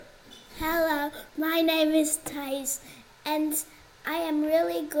My name is Thais, and I am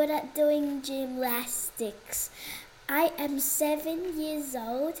really good at doing gymnastics. I am 7 years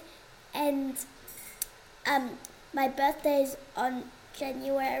old, and my birthday is on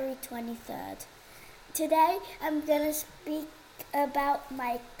January 23rd. Today I'm gonna speak about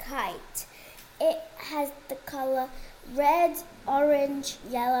my kite. It has the color red, orange,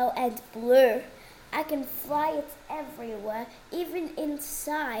 yellow, and blue. I can fly it everywhere, even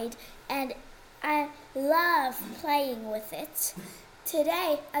inside, and I love playing with it.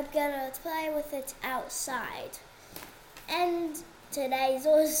 Today I'm gonna play with it outside. And today is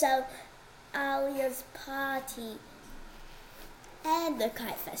also Alia's party and the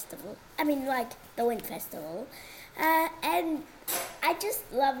kite festival. The wind festival. And I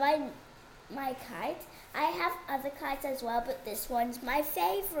just love my kite. I have other kites as well, but this one's my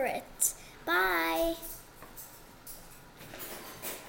favorite. Bye!